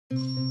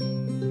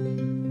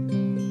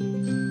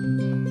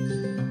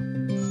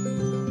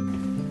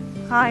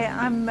Hi,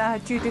 I'm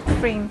Judith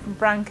from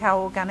Brown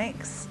Cow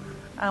Organics,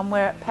 and we're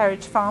at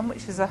Perridge Farm,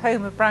 which is a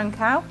home of brown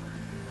cow.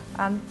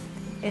 And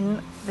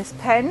in this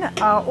pen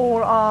are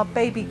all our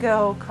baby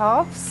girl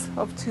calves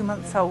of 2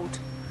 months old.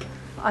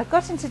 I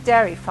got into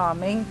dairy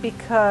farming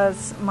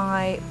because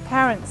my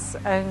parents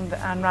owned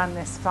and ran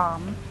this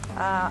farm,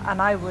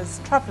 and I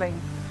was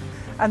travelling,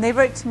 and they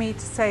wrote to me to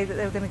say that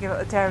they were going to give up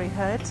a dairy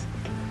herd.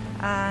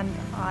 And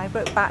I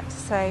wrote back to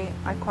say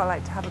I'd quite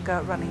like to have a go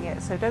at running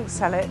it, so don't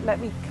sell it, let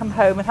me come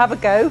home and have a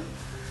go.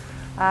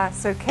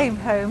 So came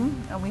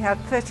home, and we had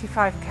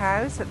 35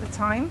 cows at the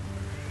time,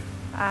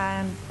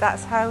 and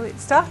that's how it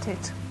started.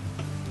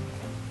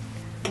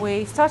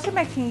 We started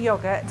making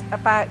yoghurt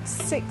about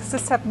 6 or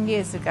 7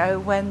 years ago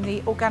when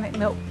the organic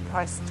milk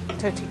price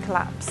totally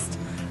collapsed,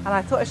 and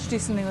I thought I should do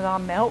something with our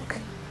milk.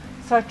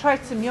 So I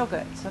tried some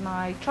yoghurt, and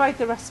I tried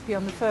the recipe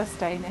on the first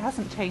day, and it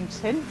hasn't changed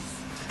since.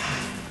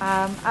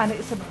 And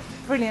it's a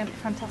brilliant,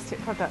 fantastic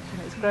product,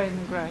 and it's growing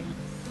and growing.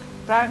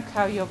 Brown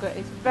cow yoghurt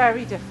is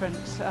very different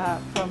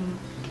from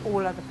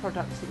all other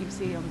products that you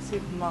see on the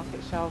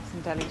supermarket shelves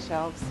and deli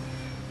shelves,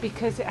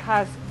 because it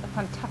has a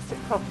fantastic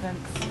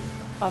provenance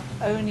of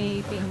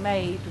only being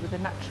made with a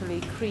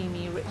naturally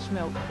creamy, rich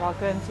milk of our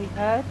Guernsey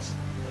herd.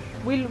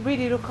 We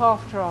really look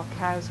after our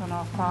cows on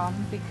our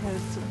farm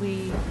because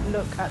we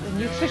look at the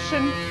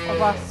nutrition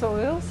of our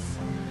soils.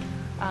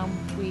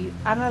 We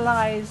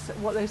analyse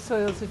what those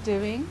soils are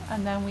doing,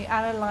 and then we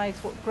analyse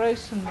what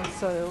grows from those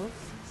soils,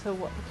 so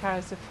what the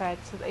cows are fed,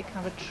 so that they can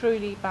have a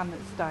truly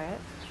balanced diet.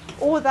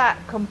 All that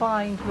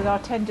combined with our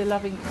tender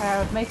loving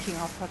care of making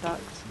our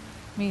product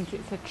means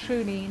it's a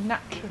truly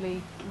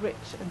naturally rich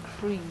and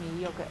creamy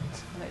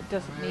yoghurt, and it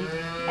doesn't need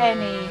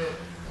any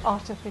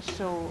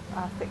artificial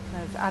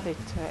thickeners added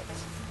to it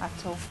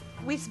at all.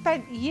 We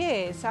spent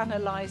years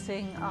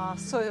analysing our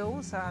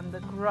soils and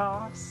the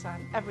grass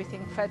and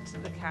everything fed to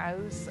the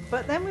cows,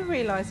 but then we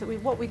realised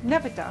that what we'd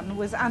never done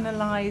was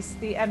analyse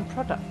the end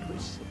product,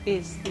 which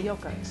is the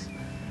yoghurt.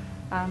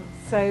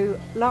 So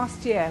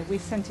last year we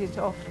sent it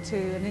off to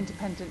an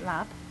independent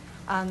lab,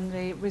 and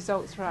the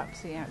results were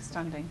absolutely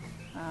outstanding.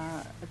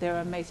 They were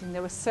amazing. They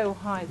were so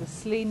high. The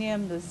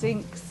selenium, the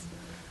zincs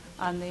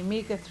and the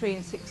omega-3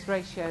 and 6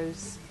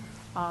 ratios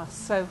are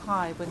so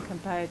high when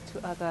compared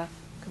to other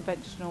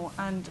conventional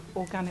and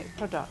organic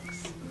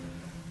products.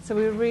 So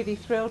we were really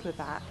thrilled with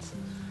that.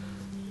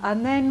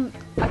 And then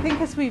I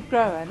think as we've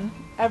grown,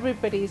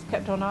 everybody's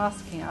kept on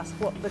asking us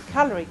what the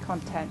calorie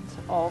content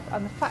of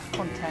and the fat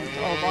content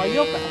of our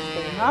yoghurt has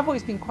been. And I've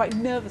always been quite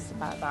nervous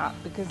about that,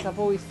 because I've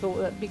always thought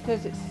that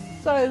because it's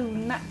so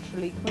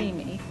naturally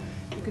creamy,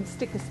 you can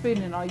stick a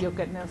spoon in our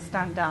yoghurt and it'll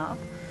stand up,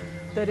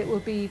 that it will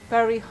be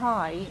very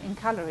high in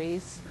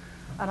calories.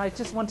 And I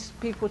just wanted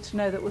people to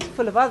know that it was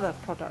full of other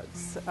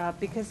products.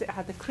 Because it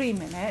had the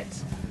cream in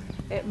it,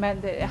 it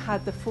meant that it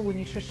had the full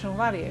nutritional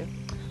value.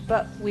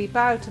 But we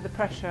bowed to the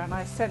pressure, and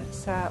I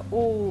sent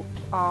all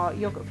our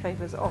yoghurt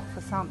flavours off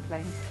for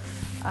sampling,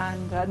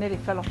 and nearly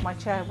fell off my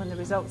chair when the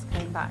results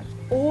came back.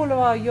 All of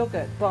our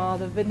yoghurt, bar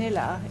the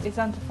vanilla, is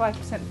under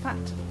 5%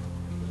 fat.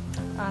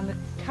 And the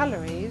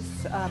calories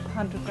per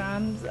 100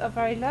 grams are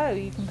very low.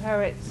 You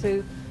compare it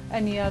to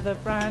any other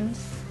brands,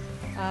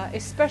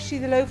 especially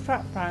the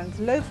low-fat brands.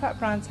 Low-fat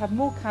brands have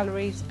more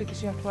calories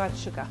because you have to add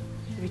sugar.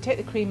 If you take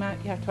the cream out,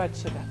 you have to add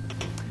sugar.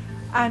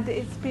 And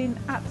it's been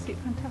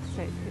absolutely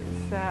fantastic.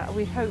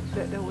 We hope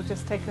that it will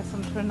just take us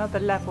on to another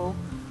level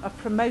of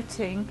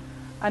promoting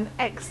an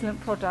excellent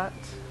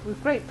product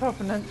with great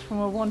provenance from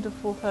a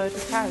wonderful herd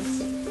of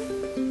cows.